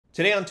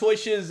Today on Toy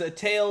Shiz, a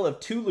tale of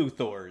two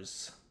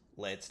Luthors.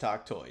 Let's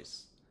talk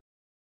toys.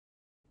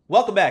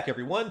 Welcome back,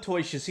 everyone.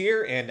 Toy Shiz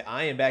here, and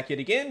I am back yet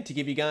again to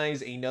give you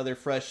guys another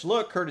fresh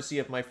look, courtesy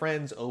of my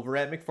friends over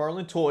at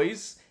McFarlane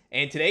Toys.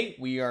 And today,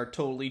 we are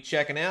totally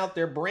checking out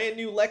their brand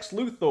new Lex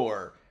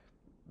Luthor.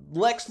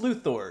 Lex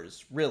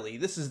Luthors, really.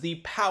 This is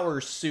the power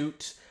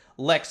suit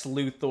Lex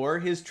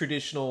Luthor, his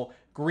traditional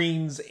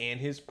greens and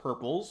his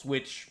purples,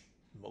 which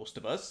most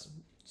of us,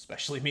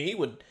 especially me,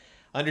 would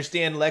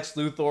understand Lex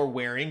Luthor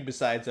wearing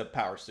besides a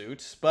power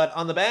suit. But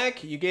on the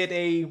back, you get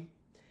a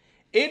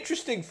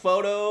interesting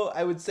photo.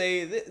 I would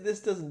say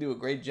this doesn't do a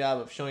great job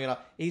of showing it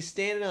off. He's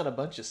standing on a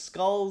bunch of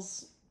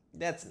skulls.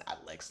 That's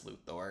not Lex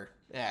Luthor.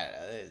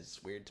 That is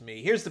weird to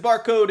me. Here's the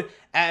barcode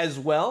as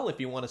well, if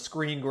you want to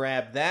screen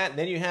grab that. And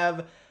then you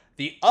have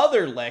the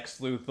other Lex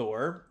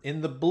Luthor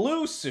in the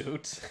blue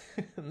suit.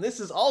 And this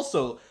is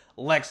also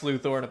Lex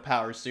Luthor in a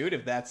power suit,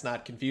 if that's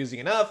not confusing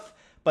enough.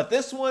 But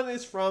this one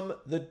is from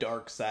the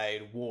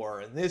Darkseid War,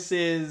 and this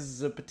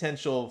is a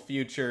potential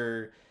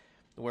future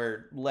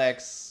where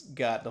Lex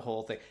got the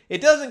whole thing.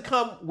 It doesn't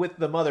come with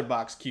the Mother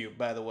Box cube,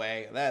 by the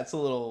way. That's a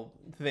little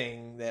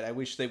thing that I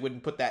wish they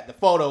wouldn't put that in the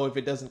photo if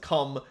it doesn't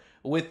come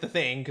with the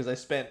thing, because I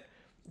spent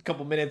a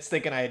couple minutes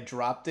thinking I had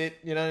dropped it,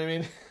 you know what I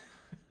mean?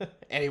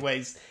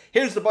 Anyways,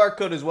 here's the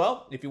barcode as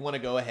well, if you want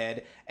to go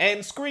ahead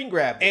and screen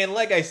grab it. And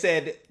like I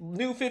said,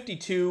 New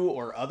 52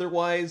 or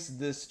otherwise,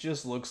 this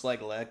just looks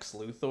like Lex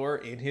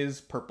Luthor in his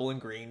purple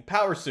and green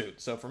power suit.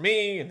 So for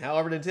me, and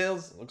however it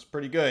entails, it looks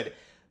pretty good.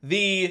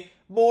 The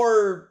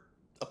more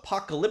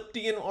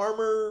apocalyptic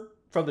armor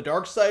from the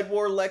Darkseid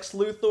War Lex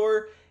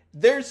Luthor,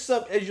 there's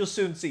some, as you'll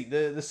soon see,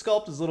 the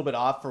sculpt is a little bit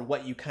off for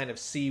what you kind of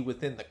see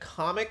within the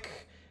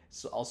comic.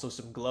 So also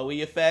some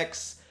glowy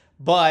effects.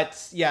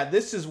 But yeah,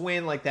 this is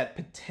when like that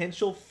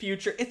potential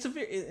future. It's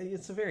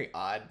a very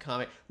odd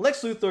comic.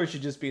 Lex Luthor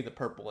should just be in the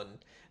purple and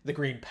the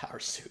green power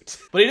suit.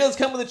 But he does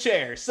come with a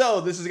chair,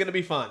 so this is gonna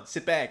be fun.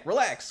 Sit back,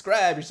 relax,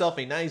 grab yourself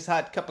a nice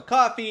hot cup of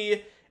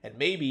coffee, and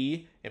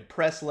maybe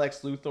impress Lex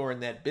Luthor in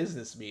that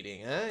business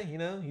meeting, huh? You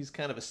know, he's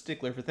kind of a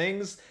stickler for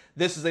things.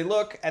 This is a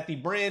look at the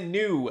brand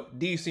new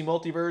DC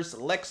Multiverse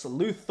Lex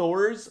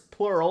Luthors,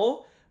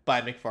 plural,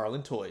 by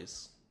McFarlane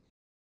Toys.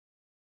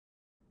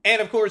 And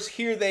of course,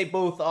 here they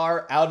both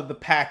are out of the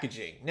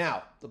packaging.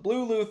 Now, the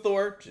blue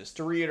Luthor, just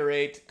to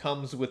reiterate,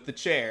 comes with the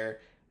chair.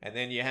 And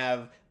then you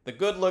have the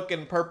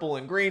good-looking purple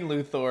and green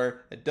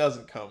Luthor that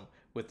doesn't come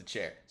with the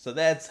chair. So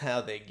that's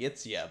how they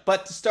gets you.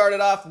 But to start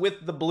it off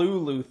with the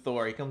blue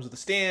Luthor, he comes with a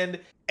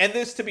stand. And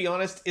this, to be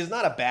honest, is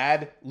not a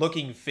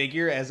bad-looking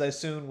figure, as I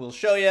soon will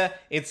show you.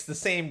 It's the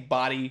same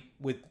body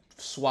with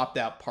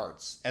swapped-out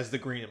parts as the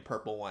green and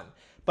purple one.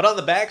 But on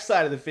the back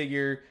side of the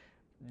figure,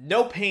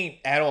 no paint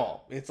at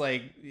all. It's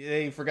like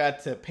they forgot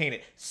to paint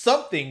it.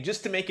 Something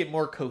just to make it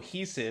more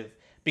cohesive,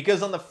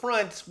 because on the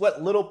front,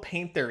 what little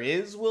paint there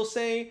is, we'll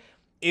say,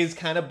 is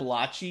kind of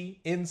blotchy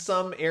in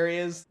some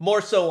areas.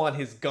 More so on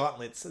his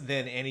gauntlets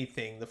than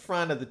anything. The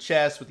front of the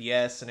chest with the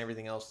S and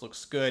everything else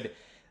looks good.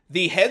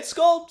 The head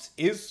sculpt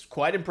is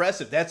quite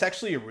impressive. That's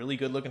actually a really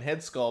good looking head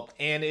sculpt,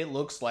 and it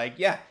looks like,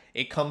 yeah,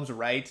 it comes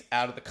right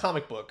out of the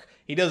comic book.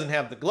 He doesn't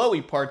have the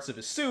glowy parts of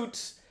his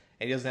suit,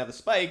 and he doesn't have the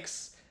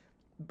spikes.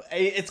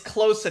 It's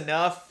close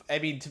enough. I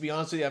mean, to be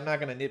honest with you, I'm not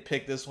going to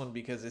nitpick this one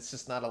because it's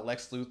just not a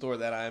Lex Luthor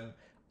that I'm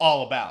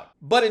all about.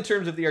 But in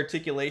terms of the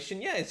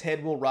articulation, yeah, his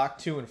head will rock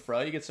to and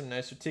fro. You get some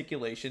nice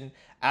articulation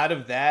out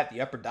of that.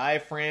 The upper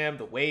diaphragm,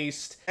 the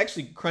waist,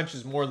 actually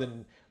crunches more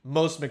than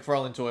most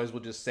McFarlane toys will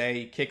just say.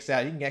 He kicks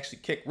out. He can actually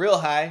kick real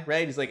high,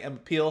 right? He's like Emma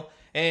Peel.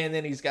 And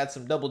then he's got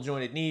some double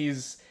jointed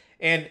knees.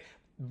 And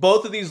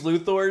both of these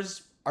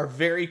Luthors are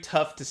very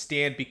tough to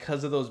stand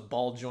because of those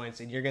ball joints,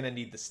 and you're going to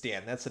need the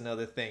stand. That's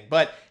another thing.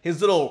 But his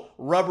little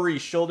rubbery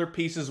shoulder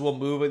pieces will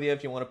move with you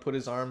if you want to put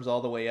his arms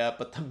all the way up.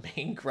 But the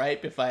main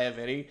gripe, if I have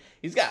any,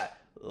 he's got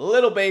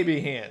little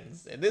baby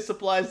hands. And this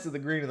applies to the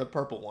green and the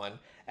purple one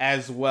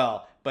as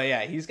well. But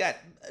yeah, he's got,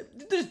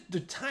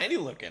 they're tiny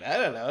looking. I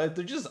don't know.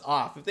 They're just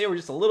off. If they were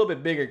just a little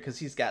bit bigger, because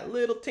he's got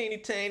little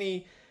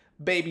tiny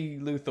baby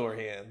Luthor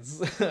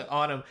hands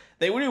on him,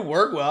 they would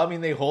work well. I mean,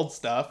 they hold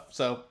stuff,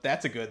 so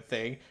that's a good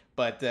thing.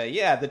 But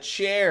yeah, the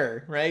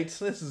chair, right?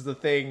 So this is the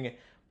thing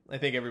I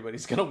think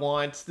everybody's going to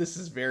want. This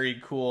is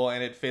very cool,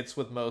 and it fits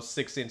with most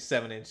 6-inch,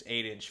 7-inch,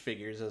 8-inch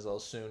figures, as I'll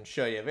soon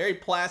show you. A very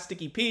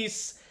plasticky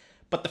piece,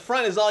 but the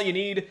front is all you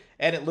need,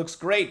 and it looks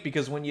great,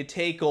 because when you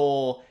take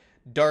old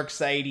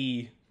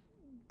Darkseid-y,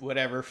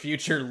 whatever,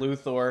 future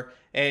Luthor,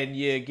 and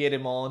you get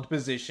him all into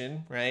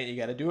position, right? You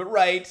got to do it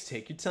right.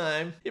 Take your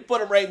time. You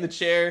put him right in the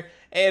chair,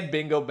 and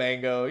bingo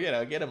bango, you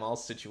know, get him all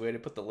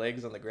situated. Put the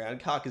legs on the ground,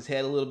 cock his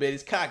head a little bit.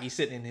 He's cocky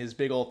sitting in his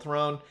big old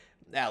throne.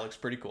 That looks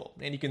pretty cool.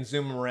 And you can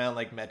zoom him around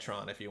like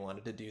Metron if you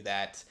wanted to do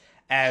that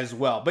as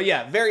well. But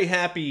yeah, very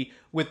happy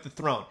with the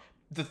throne.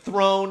 The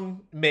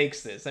throne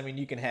makes this. I mean,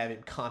 you can have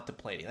him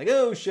contemplating, like,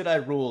 oh, should I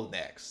rule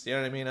next? You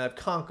know what I mean? I've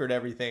conquered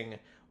everything.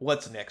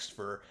 What's next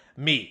for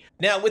me?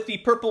 Now, with the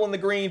purple and the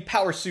green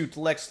power suit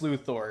Lex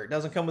Luthor, it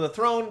doesn't come with a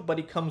throne, but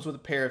he comes with a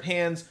pair of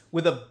hands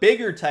with a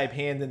bigger type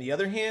hand than the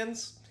other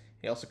hands.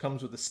 He also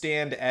comes with a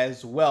stand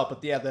as well.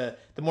 But yeah, the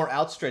more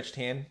outstretched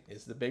hand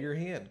is the bigger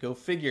hand. Go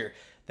figure.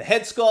 The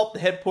head sculpt, the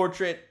head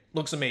portrait,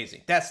 looks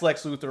amazing. That's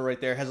Lex Luthor right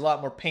there. Has a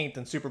lot more paint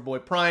than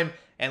Superboy Prime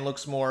and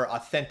looks more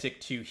authentic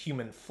to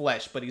human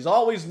flesh. But he's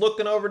always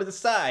looking over to the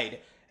side,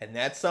 and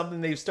that's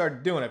something they've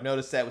started doing. I've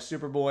noticed that with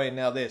Superboy and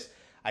now this.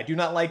 I do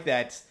not like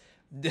that.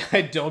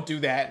 I don't do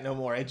that no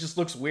more. It just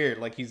looks weird.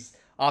 Like he's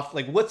off,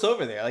 like what's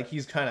over there? Like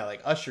he's kind of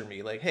like usher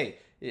me, like, hey,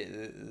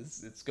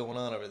 it's going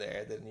on over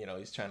there. Then, you know,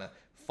 he's trying to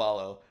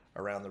follow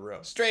around the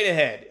room. Straight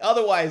ahead.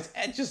 Otherwise,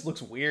 it just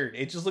looks weird.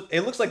 It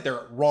looks like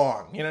they're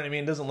wrong. You know what I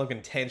mean? It doesn't look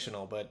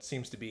intentional, but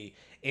seems to be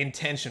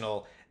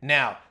intentional.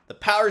 Now, the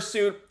power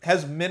suit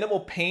has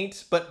minimal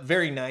paint, but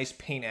very nice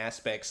paint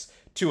aspects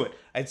to it.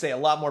 I'd say a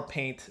lot more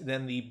paint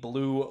than the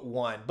blue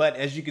one. But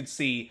as you can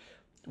see,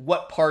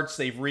 what parts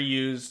they've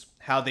reused,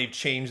 how they've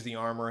changed the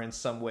armor in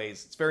some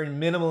ways. It's very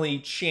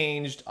minimally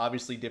changed,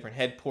 obviously different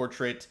head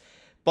portrait,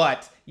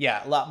 but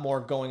yeah, a lot more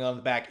going on in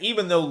the back,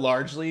 even though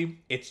largely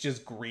it's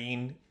just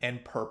green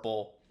and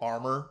purple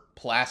armor,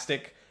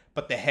 plastic.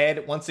 But the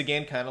head, once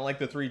again, kind of like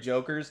the three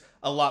Jokers,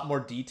 a lot more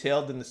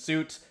detailed than the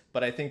suit.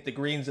 But I think the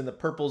greens and the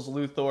purples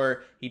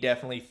Luthor, he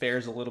definitely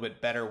fares a little bit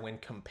better when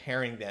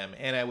comparing them.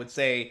 And I would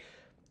say,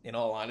 in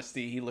all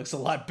honesty, he looks a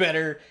lot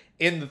better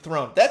in the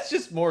throne. That's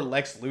just more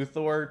Lex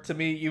Luthor to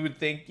me. You would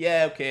think,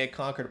 yeah, okay, I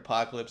conquered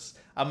Apocalypse.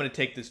 I'm going to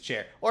take this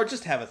chair. Or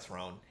just have a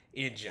throne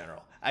in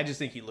general. I just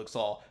think he looks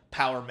all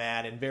power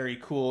mad and very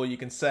cool. You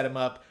can set him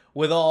up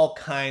with all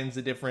kinds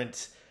of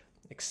different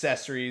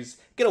accessories.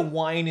 Get a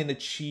wine and a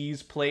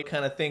cheese plate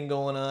kind of thing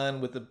going on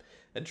with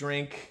a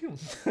drink.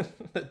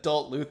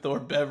 Adult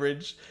Luthor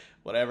beverage.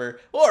 Whatever.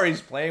 Or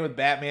he's playing with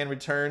Batman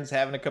Returns,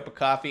 having a cup of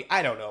coffee.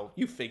 I don't know.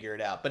 You figure it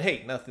out. But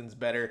hey, nothing's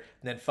better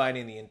than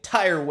finding the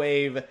entire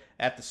wave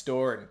at the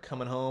store and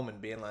coming home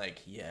and being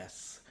like,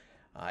 yes,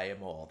 I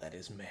am all that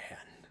is man.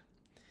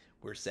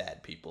 We're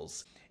sad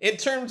peoples. In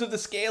terms of the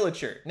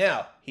scalature,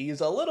 now,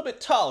 he's a little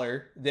bit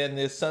taller than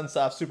this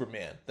Sunsoft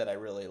Superman that I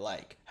really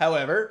like.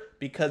 However,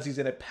 because he's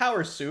in a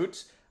power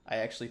suit, I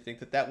actually think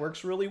that that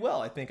works really well.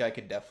 I think I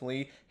could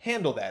definitely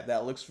handle that.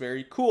 That looks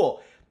very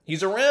cool.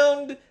 He's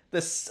around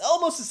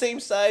almost the same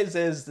size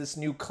as this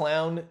new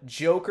clown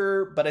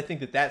Joker, but I think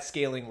that that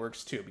scaling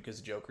works too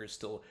because Joker is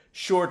still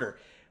shorter.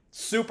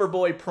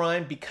 Superboy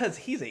Prime, because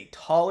he's a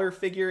taller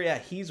figure, yeah,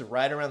 he's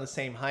right around the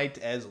same height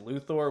as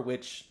Luthor,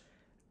 which,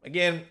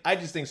 again, I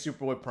just think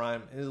Superboy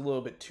Prime is a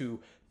little bit too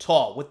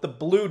tall. With the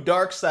blue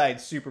Darkseid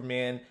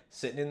Superman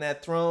sitting in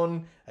that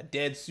throne, a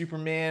dead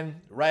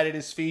Superman right at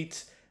his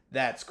feet,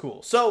 that's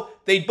cool. So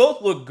they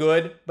both look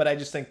good, but I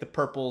just think the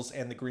purples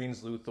and the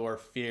greens Luthor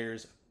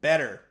fares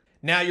better.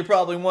 Now you're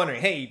probably wondering,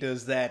 hey,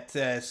 does that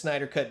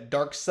Snyder Cut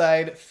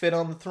Darkseid fit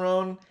on the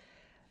throne?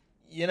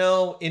 You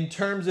know, in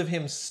terms of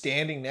him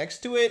standing next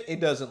to it, it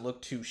doesn't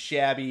look too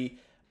shabby.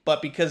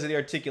 But because of the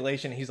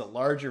articulation, he's a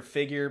larger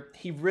figure.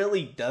 He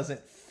really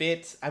doesn't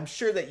fit. I'm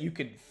sure that you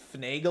could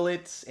finagle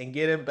it and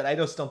get him, but I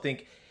just don't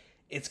think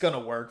it's going to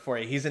work for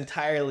you. He's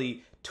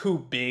entirely too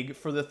big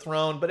for the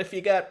throne. But if you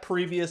got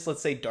previous,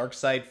 let's say,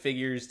 Darkseid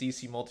figures,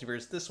 DC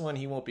Multiverse, this one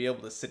he won't be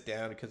able to sit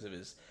down because of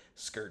his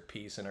skirt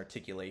piece and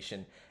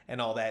articulation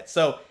and all that.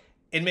 So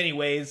in many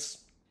ways,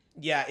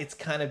 yeah, it's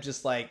kind of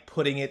just like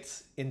putting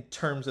it in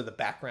terms of the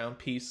background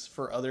piece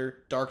for other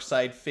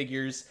Darkseid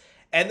figures.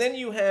 And then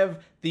you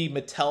have the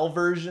Mattel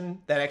version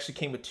that actually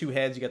came with two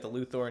heads. You got the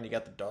Luthor and you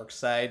got the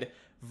Darkseid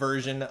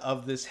version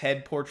of this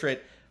head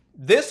portrait.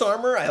 This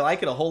armor, I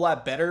like it a whole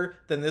lot better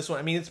than this one.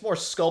 I mean, it's more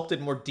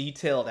sculpted, more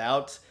detailed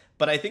out,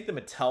 but I think the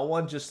Mattel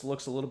one just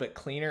looks a little bit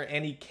cleaner.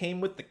 And he came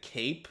with the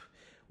cape,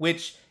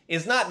 which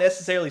is not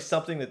necessarily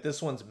something that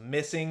this one's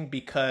missing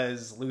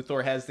because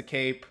Luthor has the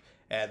cape.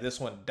 This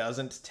one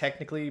doesn't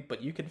technically,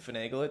 but you can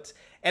finagle it.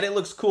 And it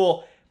looks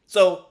cool.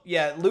 So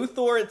yeah,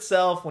 Luthor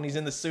itself, when he's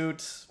in the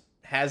suit,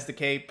 has the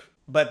cape.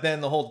 But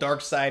then the whole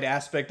Darkseid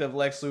aspect of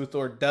Lex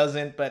Luthor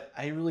doesn't. But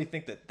I really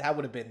think that that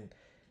would have been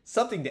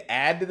something to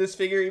add to this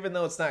figure, even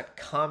though it's not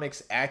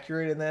comics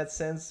accurate in that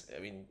sense. I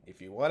mean,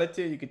 if you wanted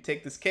to, you could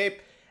take this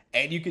cape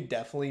and you could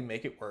definitely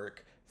make it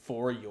work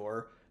for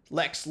your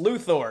Lex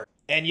Luthor.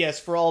 And yes,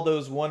 for all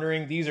those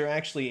wondering, these are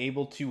actually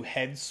able to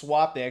head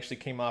swap. They actually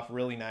came off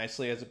really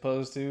nicely as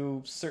opposed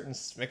to certain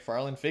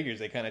McFarlane figures.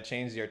 They kind of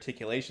changed the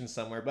articulation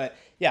somewhere. But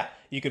yeah,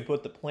 you can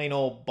put the plain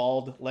old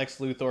bald Lex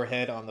Luthor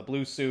head on the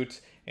blue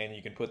suit, and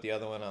you can put the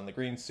other one on the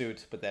green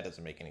suit, but that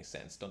doesn't make any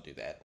sense. Don't do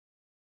that.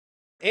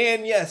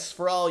 And yes,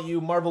 for all you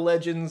Marvel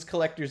Legends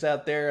collectors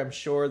out there, I'm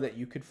sure that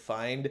you could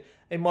find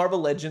a Marvel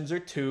Legends or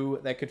two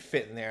that could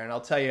fit in there. And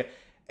I'll tell you,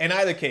 in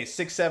either case,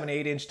 6, 7,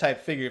 8-inch type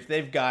figure, if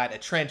they've got a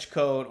trench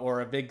coat or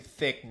a big,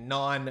 thick,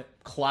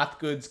 non-cloth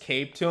goods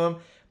cape to them,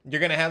 you're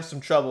going to have some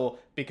trouble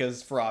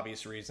because, for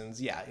obvious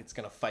reasons, yeah, it's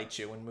going to fight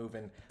you when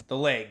moving the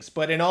legs.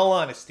 But in all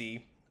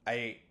honesty,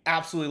 I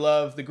absolutely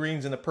love the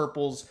greens and the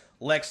purples,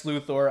 Lex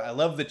Luthor. I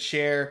love the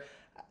chair.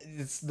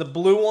 The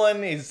blue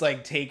one is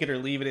like take it or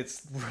leave it.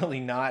 It's really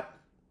not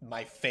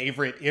my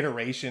favorite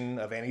iteration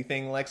of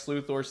anything Lex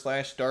Luthor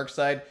 /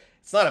 Darkseid.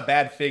 It's not a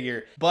bad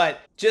figure,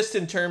 but just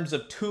in terms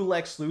of two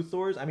Lex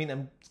Luthors, I mean,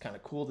 I'm kind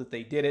of cool that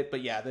they did it.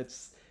 But yeah,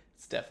 it's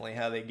definitely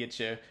how they get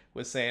you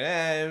with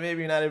saying,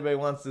 maybe not everybody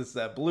wants this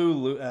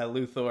blue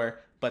Luthor,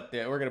 but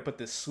we're going to put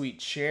this sweet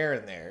chair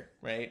in there,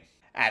 right?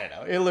 I don't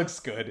know. It looks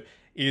good.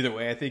 Either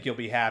way, I think you'll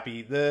be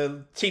happy.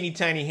 The teeny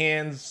tiny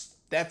hands,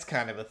 that's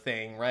kind of a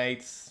thing,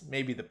 right?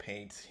 Maybe the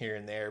paint here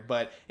and there.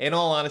 But in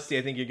all honesty,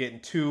 I think you're getting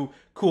two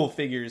cool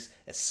figures,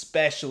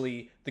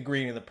 especially the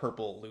green and the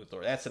purple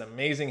Luthor. That's an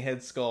amazing head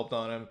sculpt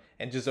on him.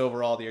 And just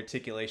overall, the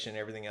articulation and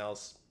everything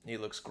else, he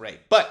looks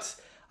great. But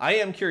I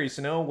am curious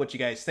to know what you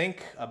guys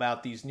think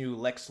about these new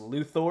Lex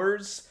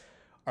Luthors.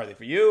 Are they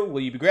for you?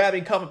 Will you be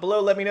grabbing? Comment below.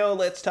 Let me know.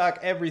 Let's talk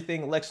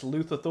everything Lex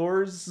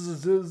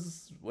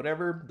Luthors.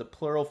 Whatever. The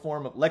plural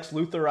form of Lex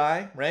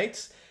Luthori,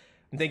 right?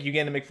 And thank you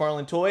again to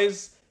McFarlane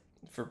Toys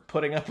for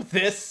putting up with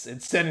this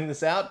and sending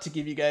this out to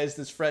give you guys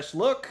this fresh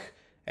look.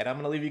 And I'm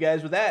going to leave you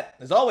guys with that.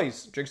 As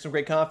always, drink some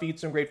great coffee, eat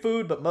some great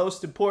food, but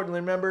most importantly,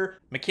 remember,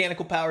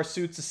 mechanical power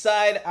suits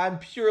aside, I'm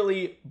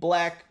purely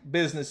black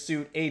business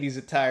suit, 80s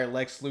attire,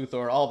 Lex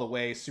Luthor, all the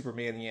way,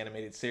 Superman the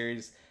Animated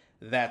Series.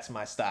 That's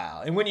my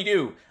style. And when you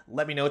do,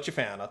 let me know what you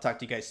found. I'll talk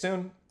to you guys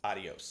soon.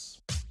 Adios.